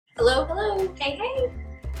Hello. Hey, hey.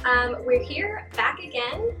 We're here back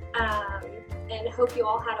again, and hope you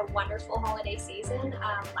all had a wonderful holiday season.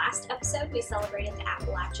 Last episode, we celebrated the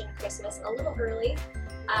Appalachian Christmas a little early.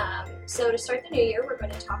 So to start the new year, we're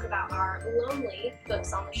going to talk about our lonely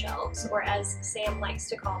books on the shelves, or as Sam likes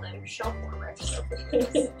to call them, shelf warmers.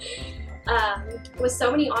 With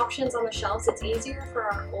so many options on the shelves, it's easier for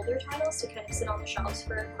our older titles to kind of sit on the shelves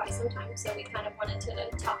for quite some time. So we kind of wanted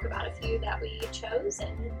to talk about a few that we chose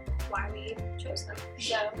and why we chose them.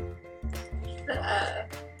 So,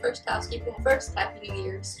 First Happy New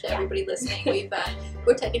Year's to everybody listening.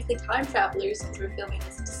 We're technically time travelers because we're filming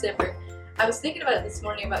this in December. I was thinking about it this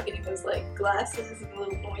morning about getting those like glasses and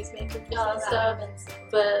little noise makers and stuff,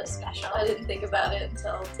 but special. I didn't think about it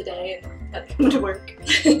until today and had to come to work.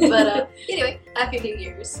 But anyway, Happy New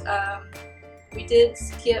Year's. We did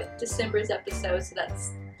skip December's episode, so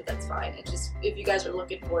that's fine. It's just if you guys are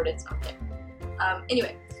looking for it, it's not there.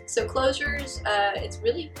 Anyway, so closures. It's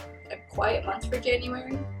really a quiet month for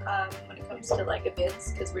January when it comes to like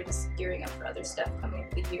events because we're just gearing up for other stuff coming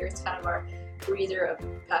into the year. It's kind of our breather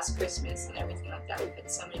of past Christmas and everything like that. We've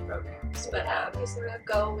had so many programs, but we sort of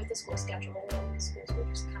go with the school schedule, and schools were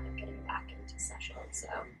just kind of getting back into session. So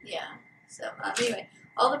yeah. So anyway,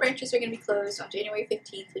 all the branches are going to be closed on January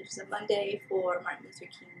 15th, which is a Monday for Martin Luther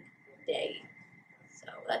King Day. So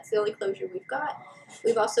that's the only closure we've got.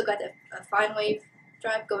 We've also got a Fine Wave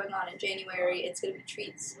drive going on in January. It's going to be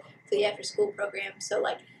treats for the after-school program. So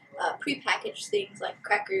like pre-packaged things like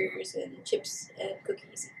crackers and chips and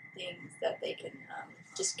cookies and things that they can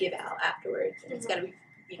just give out afterwards. And it's got to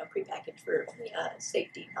be pre-packaged for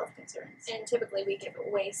safety and health concerns. And typically we give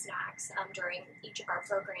away snacks during each of our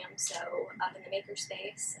programs. So in the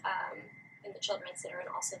makerspace, in the children's center, and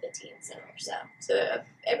also the teen center. So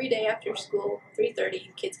every day after school,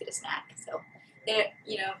 3:30, kids get a snack. So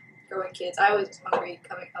growing kids, I was hungry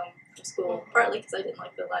coming home from school, partly because I didn't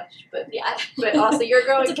like the lunch, but also you're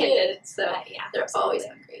growing kids, so they're always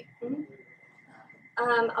hungry.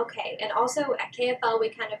 Mm-hmm. Okay, and also at KFL we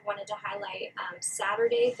kind of wanted to highlight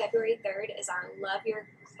Saturday, February 3rd is our Love Your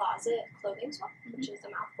Closet clothing swap, which is a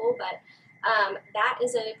mouthful, but that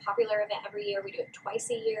is a popular event every year. We do it twice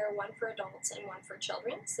a year, one for adults and one for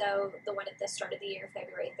children. So the one at the start of the year,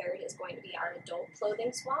 February 3rd, is going to be our adult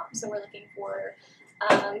clothing swap. So we're looking for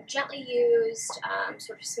gently used,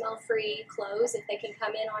 sort of smell-free clothes. If they can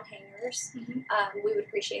come in on hangers, we would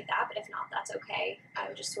appreciate that, but if not, that's okay.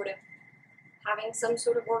 Just sort of having some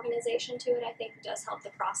sort of organization to it, I think, does help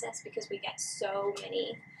the process because we get so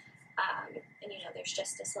many, and there's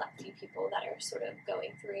just a select few people that are sort of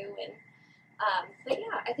going through. And but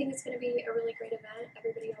yeah, I think it's going to be a really great event.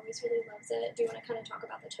 Everybody always really loves it. Do you want to kind of talk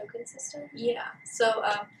about the token system? Yeah. So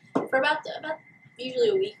for about usually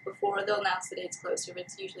a week before, they'll announce the date's closer, but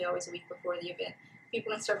it's usually always a week before the event.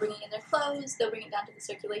 People can start bringing in their clothes. They'll bring it down to the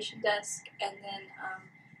circulation desk, and then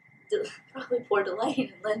probably poor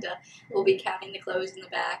Delane and Linda will be counting the clothes in the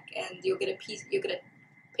back, and you'll get a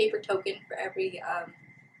paper token for every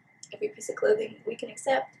piece of clothing we can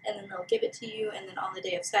accept, and then they'll give it to you. And then on the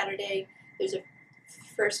day of Saturday, there's a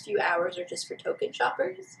first few hours are just for token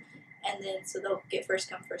shoppers, and then so they'll get first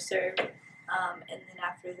come first serve, and then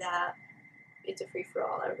after that, it's a free for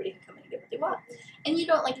all. Everybody can come in and get what they want. And you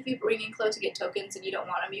don't if you bring in clothes and get tokens and you don't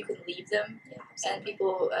want them, you can leave them, and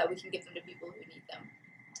people we can give them to people who need them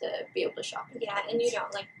to be able to shop. And you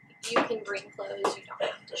don't you can bring clothes, you don't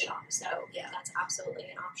have to shop. So that's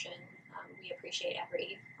absolutely an option. We appreciate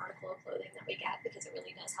every article of clothing that we get because it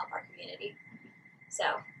really does help our community. So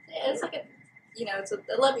it's like it's a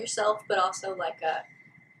love yourself, but also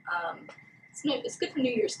it's good for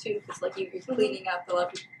New Year's too because you're cleaning up. They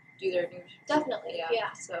love to do their New Year's. Definitely,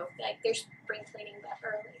 yeah. So there's spring cleaning but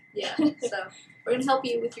early. Yeah. So we're gonna help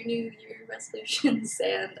you with your New Year resolutions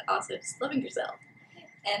and also just loving yourself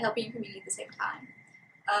and helping your community at the same time.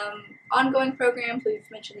 Ongoing programs, we've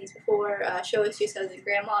mentioned these before. Show Us Your Southern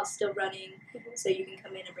Grandma is still running, so you can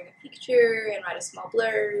come in and bring a picture and write a small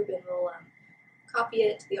blurb, and we'll copy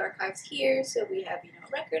it to the archives here, so we have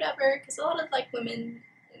a record of her. Because a lot of women,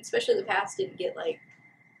 especially the past, didn't get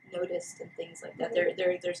noticed and things like that.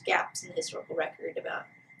 There's gaps in the historical record about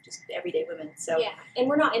just everyday women. So and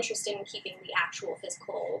we're not interested in keeping the actual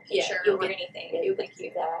physical picture or anything. Yeah, you can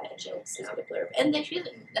keep that and just a blurb. And she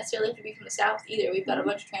doesn't necessarily have to be from the South either. We've got a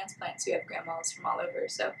bunch of transplants who have grandmas from all over.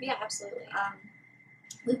 So yeah, absolutely.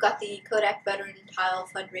 We've got the Kodak Veteran Tile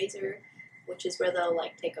Fundraiser, which is where they'll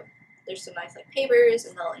there's some nice pavers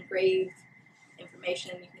and they'll engrave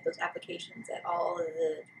information. You can get those applications at all of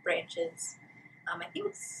the branches. I think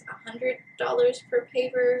it's $100 per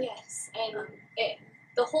paver. Yes, and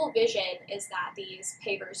the whole vision is that these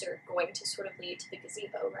pavers are going to sort of lead to the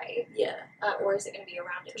gazebo, right? Yeah. Or is it going to be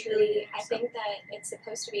around a tree? Really, I think that it's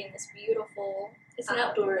supposed to be in this beautiful... It's an nice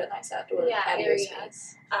outdoor patio area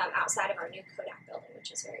space. Outside of our new Kodak building,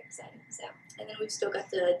 which is very exciting. So, and then we've still got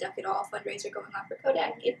the Duck It All fundraiser going on for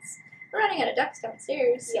Kodak. We're running out of ducks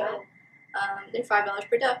downstairs, so they're $5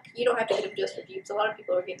 per duck. You don't have to get them just for you. So a lot of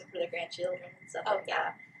people are getting them for their grandchildren and stuff like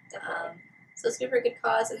that. So it's good for a good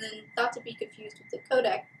cause. And then, not to be confused with the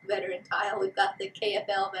Kodak veteran tile, we've got the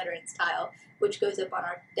KFL veterans tile, which goes up on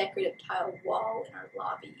our decorative tile wall in our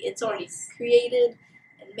lobby. It's already created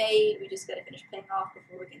and made. We just got to finish paying off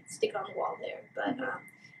before we can stick it on the wall there. But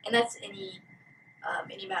and that's any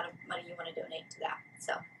amount of money you want to donate to that.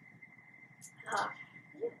 So.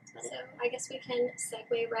 So I guess we can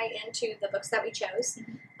segue right into the books that we chose.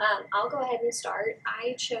 I'll go ahead and start.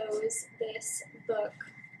 I chose this book,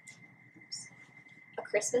 A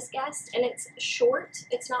Christmas Guest, and it's short.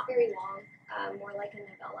 It's not very long, more like a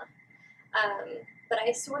novella. But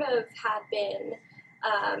I sort of had been,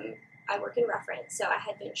 I work in reference, so I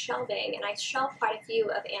had been shelving, and I shelved quite a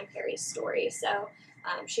few of Anne Perry's stories. So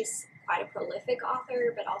she's quite a prolific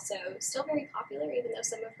author, but also still very popular, even though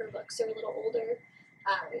some of her books are a little older.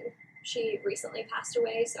 She recently passed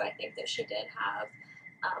away, so I think that she did have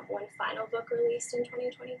one final book released in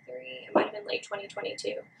 2023. It might have been late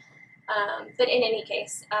 2022. But in any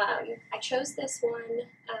case, I chose this one,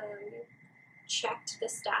 checked the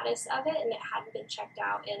status of it, and it hadn't been checked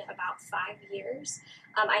out in about 5 years.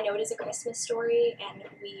 I know it is a Christmas story, and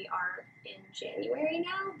we are in January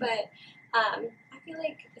now, but I feel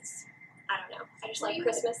like it's, I don't know, I just like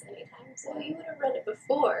Christmas anytime. So. Well, you would have read it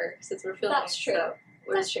before, since we're filming. That's true.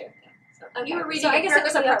 So That's true. Yeah, so. Okay. You were reading so I guess it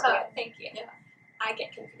was appropriate. time. Thank you. Yeah. I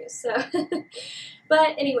get confused. So,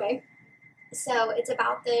 but anyway, so it's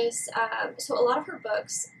about this. So a lot of her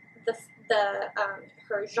books,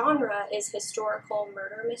 her genre is historical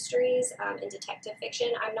murder mysteries and detective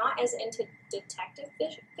fiction. I'm not as into detective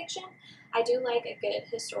fiction. I do like a good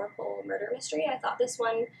historical murder mystery. I thought this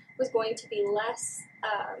one was going to be less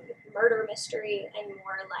murder mystery and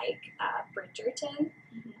more like Bridgerton.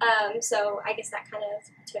 So I guess that kind of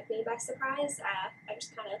took me by surprise. I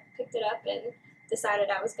just kind of picked it up and decided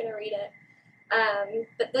I was going to read it.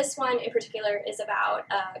 But this one in particular is about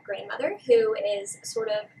a grandmother who is sort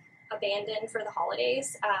of abandoned for the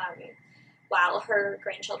holidays while her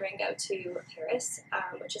grandchildren go to Paris,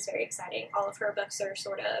 which is very exciting. All of her books are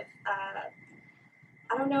sort of,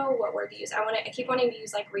 I don't know what word to use. I keep wanting to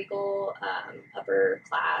use like regal, upper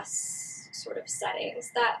class sort of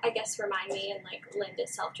settings that I guess remind me and like lend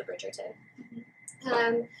itself to Bridgerton.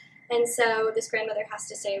 And so this grandmother has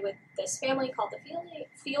to stay with this family called the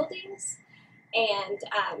Fieldings, and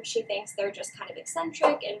she thinks they're just kind of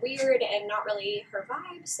eccentric and weird and not really her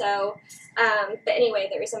vibe. So, but anyway,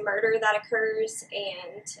 there's a murder that occurs,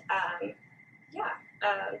 and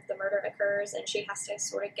the murder occurs, and she has to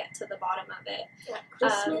sort of get to the bottom of it.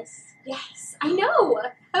 Christmas? Yes, I know.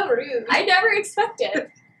 How rude. I never expected,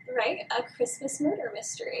 right? A Christmas murder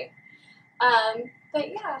mystery. But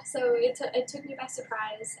yeah, so it took me by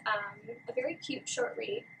surprise. A very cute short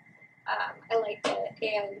read. I liked it,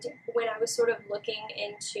 and when I was sort of looking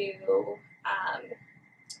into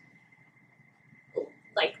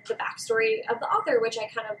like the backstory of the author, which I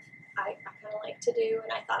kind of like to do,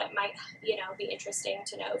 and I thought it might be interesting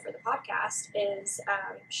to know for the podcast, is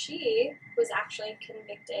she was actually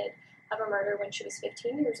convicted of a murder when she was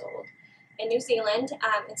 15 years old in New Zealand,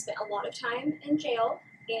 and spent a lot of time in jail,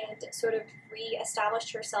 and sort of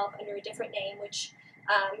re-established herself under a different name, which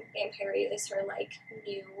Anne Perry is her like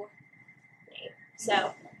new name.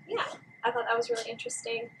 So yeah, I thought that was really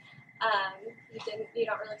interesting. You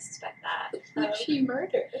don't really suspect that. Who did she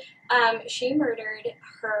murder? She murdered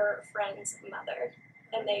her friend's mother,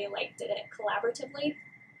 and they like did it collaboratively.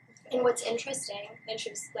 And what's interesting, and she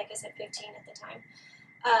was, like I said, 15 at the time.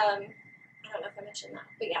 I don't know if I mentioned that,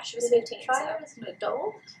 but yeah, she was 15. Try her as an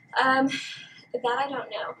adult? That I don't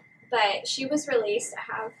know, but she was released.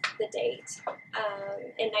 I have the date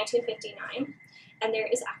in 1959, and there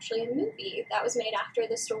is actually a movie that was made after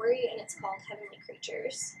the story, and it's called Heavenly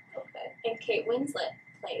Creatures. Okay. And Kate Winslet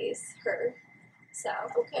plays her. So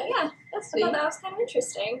yeah, that's I thought that was kind of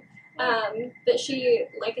interesting. But she,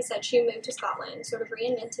 like I said, she moved to Scotland, sort of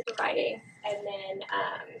reinvented writing, and then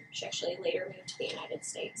she actually later moved to the United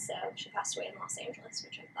States. So she passed away in Los Angeles,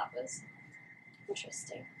 which I thought was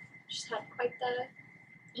interesting. She's had quite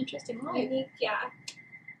the interesting life. unique,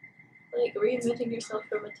 like reinventing yourself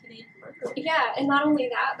from a teenage murderer. Yeah, and not only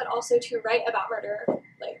that, but also to write about murder,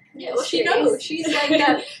 like Yeah, well, she knows. She's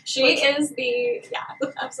like, she is the,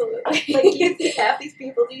 absolutely. like, do you think half these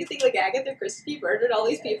people, do you think, like, Agatha Christie murdered all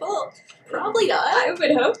these people? Probably not. I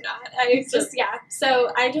would hope not.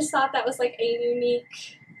 So I just thought that was, like, a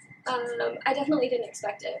unique, I definitely didn't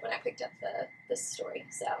expect it when I picked up this story,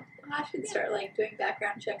 so. I should start, like, doing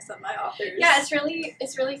background checks on my authors. Yeah, it's really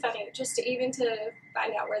funny, just to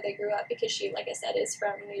find out where they grew up, because she, like I said, is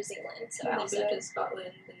from New Zealand, so and also. They moved to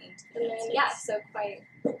Scotland and then to the United States. Yeah, so quite,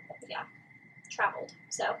 traveled,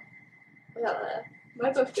 so. Well,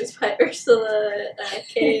 my book is by Ursula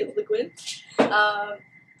K. Le Guin.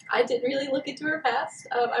 I didn't really look into her past.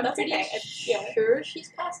 I'm pretty sure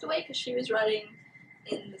she's passed away because she was writing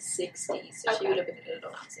in the 60s, so she would have been an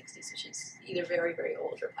adult in the 60s, so she's either very, very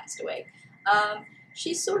old or passed away.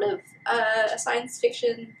 She's sort of a science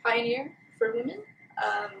fiction pioneer for women.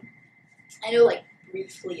 I know, like,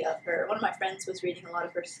 briefly of her. One of my friends was reading a lot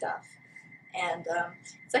of her stuff, and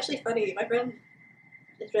it's actually funny. My friend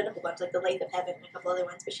has read a whole bunch, like The Lathe of Heaven and a couple other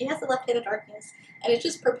ones, but she has The Left Hand of Darkness, and it's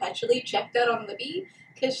just perpetually checked out on Libby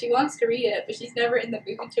because she wants to read it, but she's never in the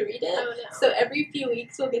mood to read it. Oh, no. So every few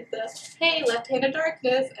weeks we'll get the, hey, Left Hand of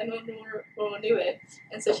Darkness, and we'll do it.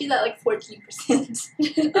 And so she's at like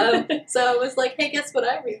 14%. So I was like, hey, guess what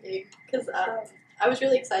I'm reading? Because I was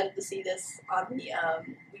really excited to see this on the,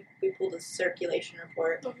 we pulled a circulation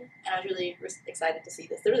report, and I was really excited to see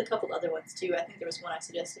this. There was a couple other ones too. I think there was one I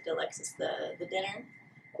suggested to Alexis, the dinner,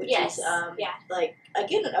 which is like,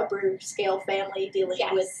 again, an upper scale family dealing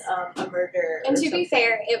with a murder. And to be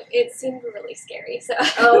fair, it seemed really scary, so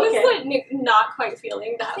I was like not quite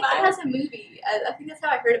feeling that vibe. It has a movie. I think that's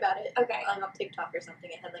how I heard about it. Okay. On TikTok or something.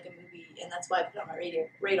 It had like a movie, and that's why I put it on my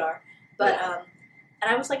radar. But and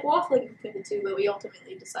I was like waffling between the two, but we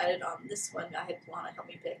ultimately decided on this one. I had Lana help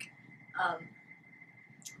me pick.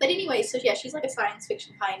 But anyway, so yeah, she's like a science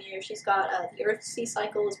fiction pioneer. She's got the Earth-Sea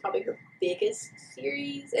Cycle is probably her biggest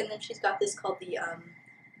series, and then she's got this called the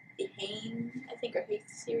Hain, I think, or Haith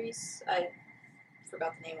series. I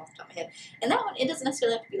forgot the name off the top of my head. And that one, it doesn't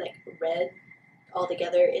necessarily have to be like read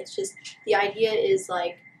altogether. It's just the idea is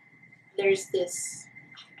like there's this.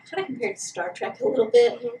 I kind of compared to Star Trek a little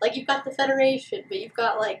bit. Mm-hmm. Like you've got the Federation, but you've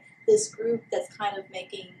got like this group that's kind of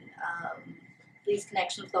making these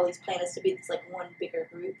connections with all these planets to be this like one bigger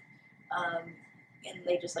group, and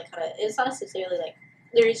they just like kind of. It's not necessarily like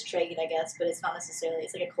there is trade, I guess, but it's not necessarily.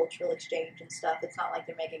 It's like a cultural exchange and stuff. It's not like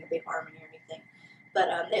they're making a big army or anything. But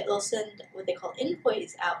they'll send what they call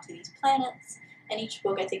envoys out to these planets, and each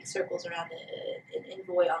book I think circles around an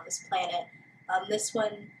envoy on this planet. This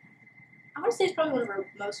one, I want to say it's probably one of her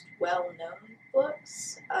most well-known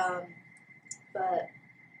books, but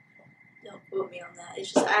don't quote me on that.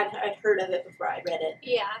 It's just I'd heard of it before I read it.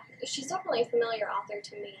 Yeah, she's definitely a familiar author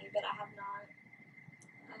to me, but I have not.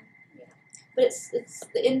 But it's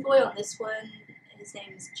the envoy on this one. His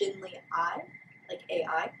name is Jinli I, like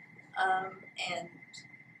AI, and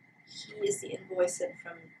he is the envoy sent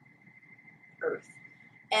from Earth.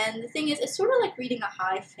 And the thing is, it's sort of like reading a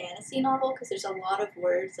high fantasy novel because there's a lot of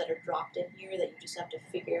words that are dropped in here that you just have to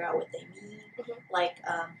figure out what they mean. Mm-hmm. Like,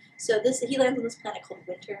 so he lands on this planet called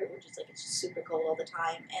Winter, which is like it's just super cold all the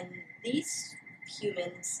time. And these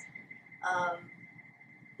humans,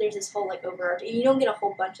 there's this whole like overarching, and you don't get a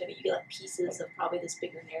whole bunch of it. You get like pieces of probably this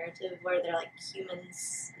bigger narrative where they're like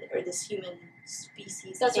humans or this human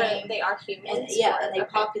species. That's right. They are humans. And they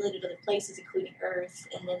populated other places, including Earth,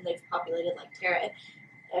 and then they've populated like Terra.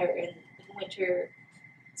 Or in Winter,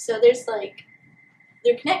 so there's like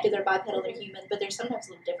they're connected, they're bipedal, they're human, but there's sometimes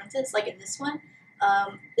little differences. Like in this one,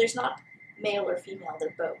 there's not male or female;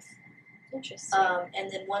 they're both. Interesting. And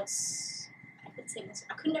then once I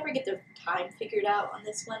could never get the time figured out on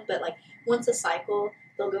this one, but like once a cycle,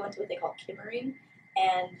 they'll go into what they call kimmering,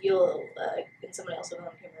 and you'll and someone else will go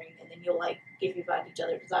on kimmering, and then you'll like if you find each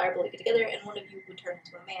other desirable, you get together, and one of you would turn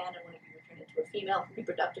into a man, and one of you would turn into a female,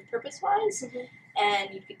 reproductive purpose-wise. Mm-hmm.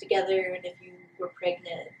 And you'd get together, and if you were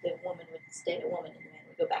pregnant, the woman would stay a woman, and the man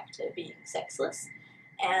would go back to being sexless.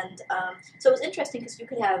 And so it was interesting because you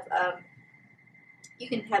can have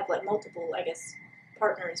like multiple, I guess,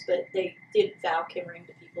 partners, but they did vow kimmering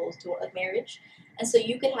to people to like marriage, and so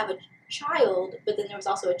you could have a child, but then there was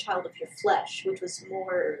also a child of your flesh, which was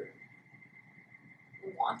more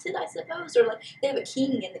wanted, I suppose, or like they have a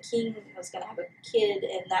king, and the king was going to have a kid,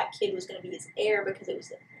 and that kid was going to be his heir because it was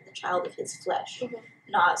the child of his flesh,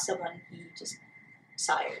 not someone he just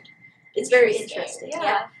sired. It's very interesting.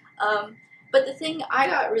 Yeah. But the thing I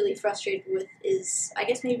got really frustrated with is, I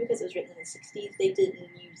guess maybe because it was written in the 60s, they didn't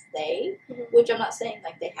use they, which I'm not saying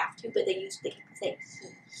like they have to, but they kept saying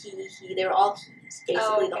he. They were all he's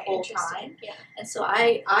basically the whole time. Yeah. And so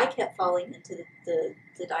I kept falling into the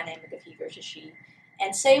dynamic of he versus she.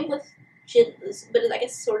 And same with Jin, but I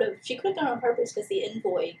guess sort of, she could have done it on purpose because the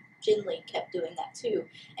envoy, Jinli, kept doing that too.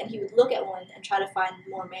 And he would look at one and try to find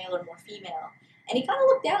more male or more female. And he kind of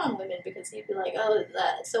looked down on women because he'd be like, oh,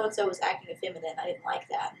 that so-and-so was acting effeminate. I didn't like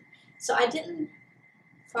that. So I didn't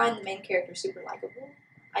find the main character super likable.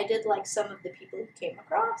 I did like some of the people he came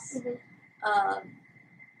across. And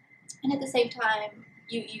at the same time,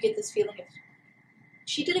 you get this feeling of,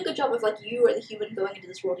 she did a good job of, like, you are the human going into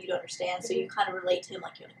this world you don't understand, so you kind of relate to him,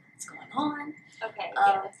 like, you're like, what's going on? Okay,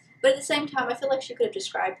 But at the same time, I feel like she could have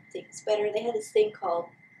described things better. They had this thing called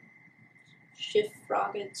shift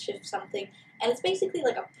something, and it's basically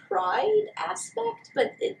like a pride aspect,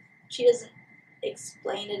 but she doesn't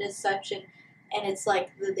explain it as such, and it's like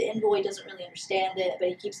the envoy doesn't really understand it, but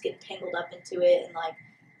he keeps getting tangled up into it, and like,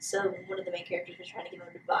 so one of the main characters was trying to give him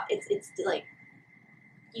advice. It's like,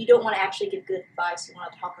 you don't want to actually give good advice, you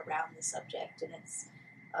want to talk around the subject, and it's,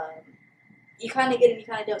 you kind of get it, you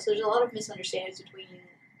kind of don't, so there's a lot of misunderstandings between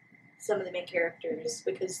some of the main characters,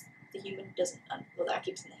 because the human doesn't, well, I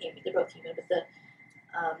keep saying the human, they're both human, but the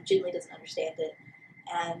Jinli doesn't understand it,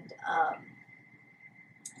 and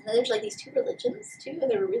then there's like these two religions too, and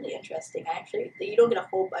they're really interesting. You don't get a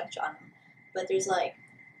whole bunch on them, but there's like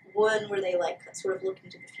one where they like sort of look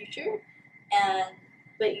into the future,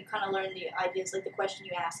 but you kind of learn the ideas, like the question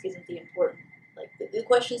you ask isn't the important, like the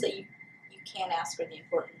questions that you can ask are the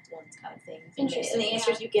important ones, kind of things, and the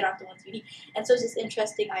answers you get aren't the ones you need, and so it's this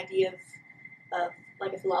interesting idea of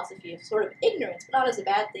like a philosophy of sort of ignorance, but not as a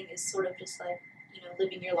bad thing, is sort of just like,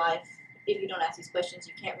 living your life. If you don't ask these questions,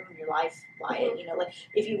 you can't ruin your life by it. Like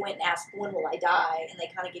if you went and asked, when will I die? And they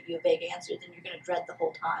kind of give you a vague answer, then you're going to dread the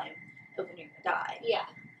whole time of when you're going to die. Yeah.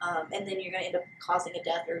 And then you're going to end up causing a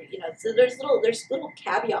death, or, so there's little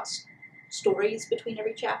caveat stories between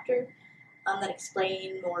every chapter that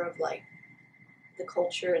explain more of like the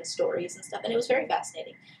culture and stories and stuff. And it was very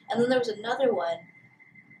fascinating. And then there was another one,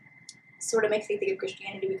 sort of makes me think of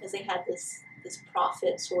Christianity, because they had this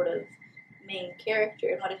prophet sort of main character,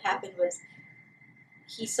 and what had happened was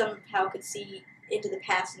he somehow could see into the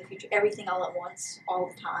past and the future, everything all at once, all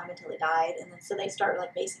the time, until he died. And then so they started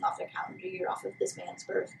like basing off their calendar year off of this man's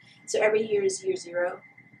birth. So every year is year zero,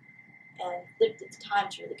 and the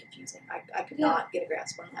time's really confusing. I could not get a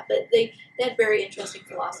grasp on that, but they had very interesting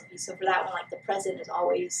philosophy. So for that one, like the present is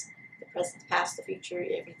always the present, past, the future,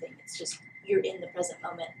 everything. It's just you're in the present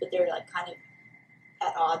moment, but they're like kind of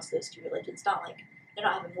at odds, those two religions. Not like they're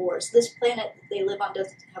not having wars. This planet they live on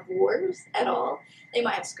doesn't have wars at all. They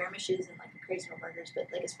might have skirmishes and like occasional murders, but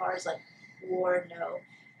like as far as like war, no.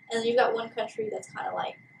 And then you've got one country that's kind of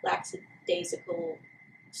like lackadaisical,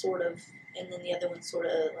 sort of, and then the other one's sort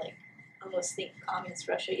of like almost think communist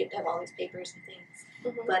Russia. You have to have all these papers and things.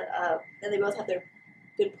 But then they both have their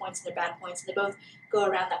good points and their bad points, and they both go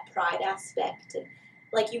around that pride aspect, and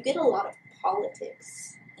like you get a lot of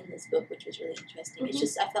politics in this book, which was really interesting. It's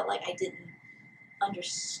just I felt like I didn't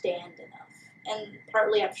understand enough, and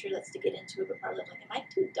partly I'm sure that's to get into it, but partly I'm like, am I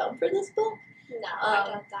too dumb for this book? No, I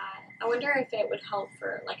doubt that. I wonder if it would help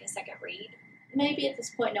for like a second read. Maybe at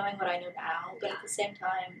this point, knowing what I know now, but at the same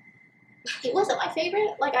time, it wasn't my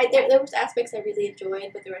favorite. Like there was aspects I really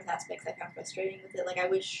enjoyed, but there was aspects I found frustrating with it. Like I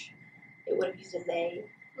wish it would have used a they,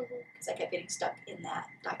 because I kept getting stuck in that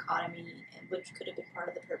dichotomy, and which could have been part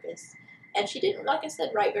of the purpose. And she didn't, like I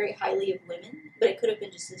said, write very highly of women, but it could have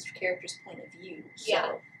been just this character's point of view. So.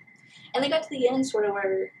 Yeah. And they got to the end sort of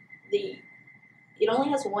where it only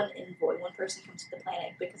has one envoy, one person comes to the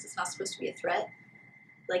planet, because it's not supposed to be a threat.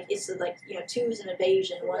 Like, it's like, two is an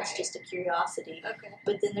invasion, one's just a curiosity. Okay.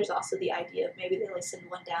 But then there's also the idea of maybe they only send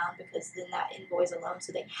one down because then that envoy's alone,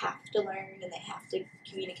 so they have to learn and they have to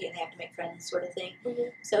communicate and they have to make friends, sort of thing.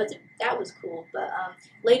 So that was cool. But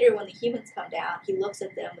later when the humans come down, he looks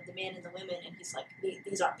at them with the men and the women, and he's like,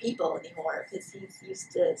 these aren't people anymore, because he's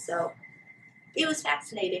used to. So it was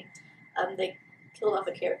fascinating. They killed off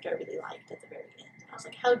a character I really liked at the very end. And I was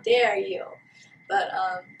like, how dare you? But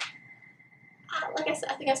like I said,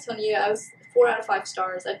 I think I was telling you, I was 4 out of 5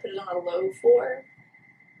 stars. I put it on a low 4.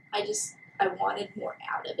 I wanted more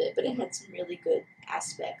out of it, but it had some really good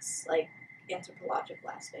aspects, like anthropological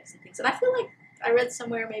aspects and things. And I feel like I read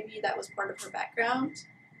somewhere maybe that was part of her background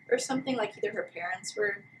or something, like either her parents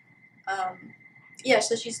were,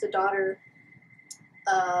 so she's the daughter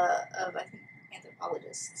of, I think,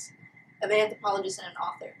 an anthropologist and an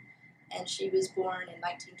author. And she was born in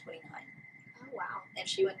 1929. Oh, wow. And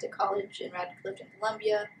she went to college in Radcliffe and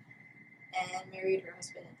Columbia and married her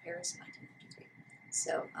husband in Paris in 1953.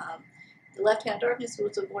 So, The Left Hand of Darkness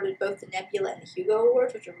was awarded both the Nebula and the Hugo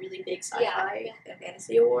Awards, which are really big sci-fi and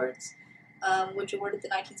fantasy awards, which awarded the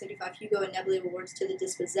 1975 Hugo and Nebula Awards to The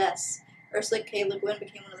Dispossessed. Ursula K. Le Guin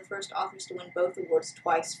became one of the first authors to win both awards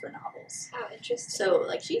twice for novels. Oh, interesting. So,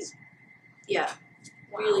 like, she's,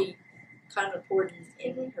 really kind of important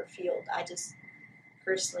in her field. I just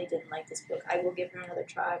personally didn't like this book. I will give her another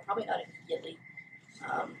try. Probably not immediately.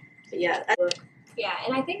 But yeah, that book. Yeah,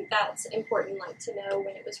 and I think that's important, like, to know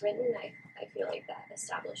when it was written. I feel like that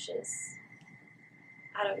establishes,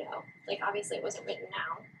 I don't know, like, obviously it wasn't written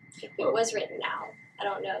now. If it was written now, I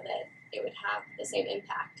don't know that it would have the same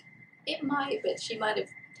impact. It might, but she might have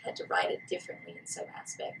had to write it differently in some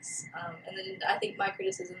aspects. And then I think my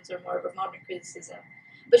criticisms are more of a modern criticism.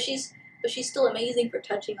 But she's still amazing for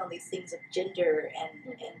touching on these things of gender and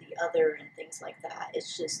the other and things like that.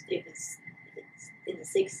 It's just, it's in the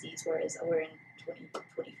 60s, whereas we're in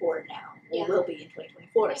 2024 now. We will be in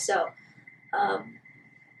 2024. Yeah. So,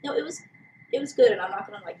 no, it was good, and I'm not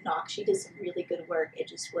going to, like, knock. She did some really good work. It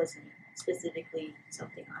just wasn't specifically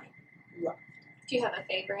something I loved. Do you have a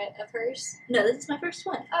favorite of hers? No, this is my first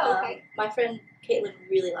one. Oh, okay. My friend Caitlin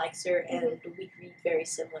really likes her, and we read very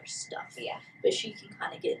similar stuff. Yeah. But she can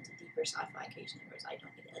kind of get into deeper sci-fi occasionally, whereas I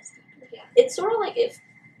don't get as deep. Yeah. It's sort of like if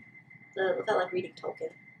felt like reading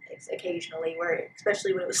Tolkien occasionally, where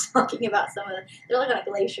especially when it was talking about some of they're like on a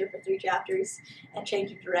glacier for 3 chapters and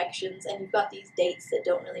changing directions, and you've got these dates that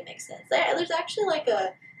don't really make sense. There's actually like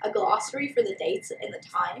a glossary for the dates and the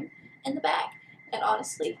time in the back, and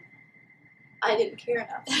honestly, I didn't care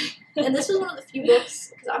enough. And this was one of the few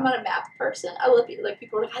books, because I'm not a map person. I love people. Like,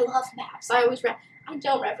 people are like, I love maps. I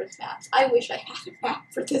don't reference maps. I wish I had a map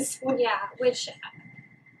for this one. Yeah, which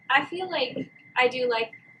I feel like I do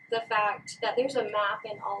like the fact that there's a map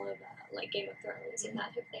in all of like Game of Thrones and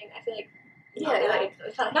that type of thing. I feel like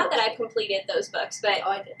not that I've completed those books, but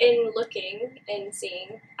in looking and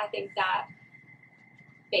seeing, I think that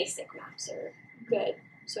basic maps are good,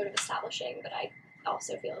 sort of establishing, but I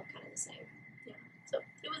also feel kind of the same. Yeah. So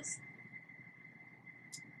it was.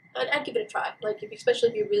 I'd give it a try. Like, especially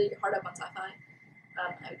if you're really hard up on sci-fi,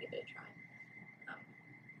 I would give it a try.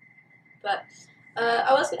 But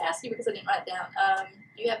I was going to ask you, because I didn't write it down.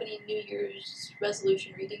 Do you have any New Year's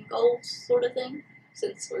resolution reading goals, sort of thing?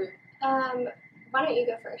 Since we're why don't you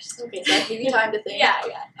go first? Okay, so I give you time to think. Yeah.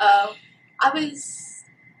 I was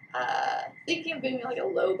thinking of doing like a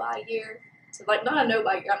low buy year. So, like, not a no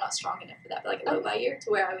buy year. I'm not strong enough for that, but like a low buy year, to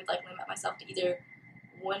where I would like limit myself to either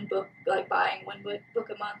one book, like buying one book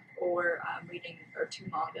a month, or reading or 2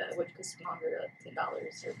 manga, which costs manga like $10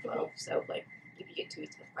 or $12. So, like, if you get 2,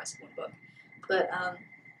 it's the price of 1 book. But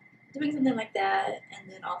doing something like that, and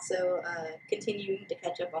then also continuing to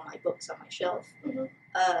catch up on my books on my shelf.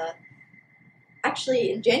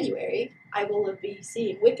 Actually, in January, I will be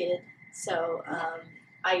seeing Wicked, so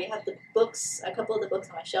I have a couple of the books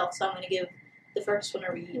on my shelf, so I'm going to give the first one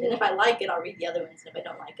a read, and if I like it, I'll read the other ones, and if I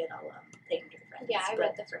don't like it, I'll take them to the friends. Yeah, I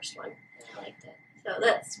read the first one. I liked it. So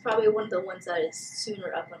that's probably one of the ones that is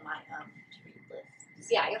sooner up on my to-read list.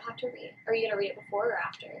 Yeah, you'll have to read. Are you going to read it before or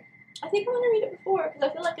after? I think I'm going to read it before, because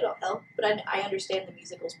I feel like it'll help, but I understand the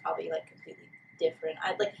musical's probably, like, completely different.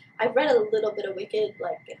 I read a little bit of Wicked,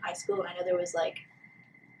 like, in high school, and I know there was, like,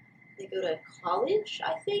 they go to college,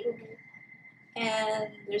 I think,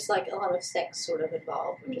 and there's, like, a lot of sex sort of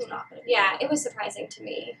involved, which is not going to be. Yeah, it was surprising to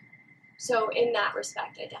me. So in that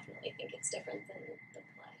respect, I definitely think it's different than the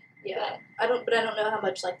play. Yeah, I don't know how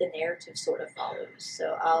much, like, the narrative sort of follows.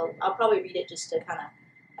 So I'll probably read it just to kind of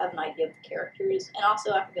have an idea of the characters, and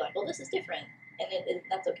also I can be like, well, this is different, and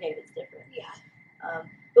that's okay if it's different. Yeah.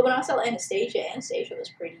 But when I saw Anastasia was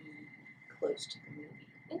pretty close to the movie.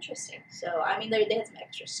 Interesting. So I mean, they had some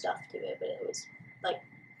extra stuff to it, but it was like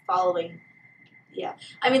following. Yeah,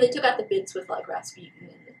 I mean, they took out the bits with like Rasputin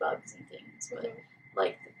and the bugs and things, but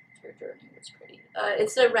like her journey was pretty.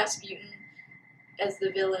 Instead of Rasputin as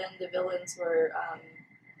the villain, the villains were. I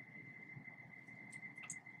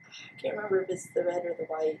can't remember if it's the red or the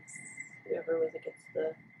whites. Whoever was against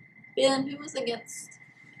the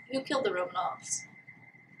who killed the Romanovs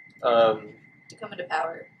to come into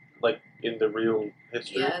power. Like in the real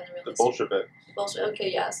history, yeah, in the real the history. Bolsheviks. Okay,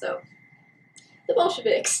 yeah. So the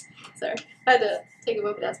Bolsheviks. Sorry, I had to take a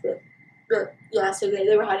moment. That's good. Yeah, so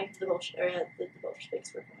they were hiding from the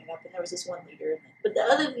Bolsheviks were coming up, and there was this one leader. But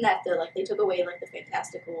other than that, though, like they took away like the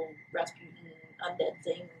fantastical Rasputin undead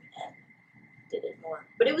thing and did it more.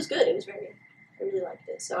 But it was good. It was I really liked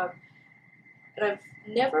it. So I've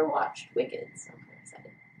never watched Wicked, so I'm kind of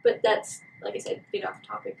excited. But that's, like I said, getting off the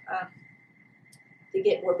topic. to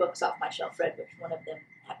get more books off my shelf. Read which one of them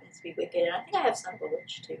happens to be Wicked, and I think I have some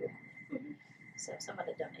Bewitched too. Mm-hmm. So someone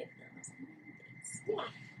had donated them. I was like, thanks. Yeah,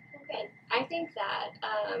 well, good. I think that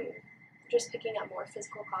just picking up more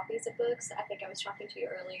physical copies of books. I think I was talking to you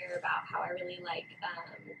earlier about how I really like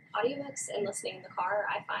audiobooks and listening in the car.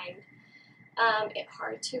 I find it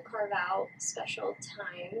hard to carve out special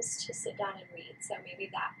times to sit down and read. So maybe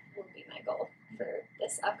that will be my goal for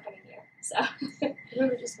this upcoming year. So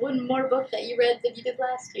Remember, just one more book that you read than you did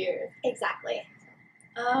last year. exactly.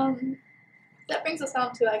 That brings us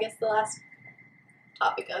on to, I guess, the last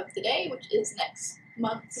topic of the day, which is next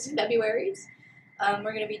month's February's.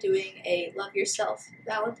 We're going to be doing a Love Yourself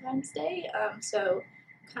Valentine's Day, so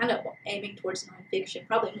kind of aiming towards nonfiction,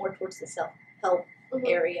 probably more towards the self-help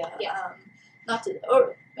area. Yeah. Not to,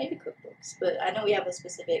 or maybe cookbooks, but I know we have a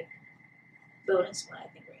specific bonus one I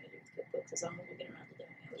think we're going to do with cookbooks as long as we get around to doing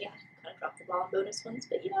it. Yeah. Kind of dropped the ball on bonus ones,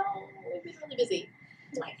 but we've been really busy.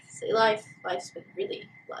 Life. Life's been really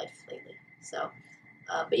life lately. So,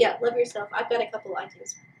 but yeah, love yourself. I've got a couple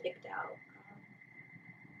ideas picked out.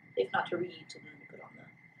 If not to read, to put on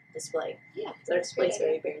the display. Yeah. Because our display's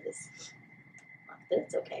very bare this month, but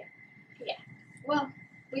it's okay. Well,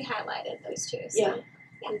 we highlighted those two. So. Yeah.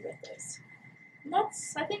 We read those. And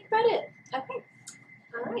that's, I think, about it. Okay.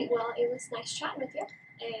 All right. Well, it was nice chatting with you,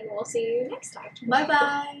 and we'll see you next time.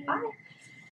 Bye-bye. Bye.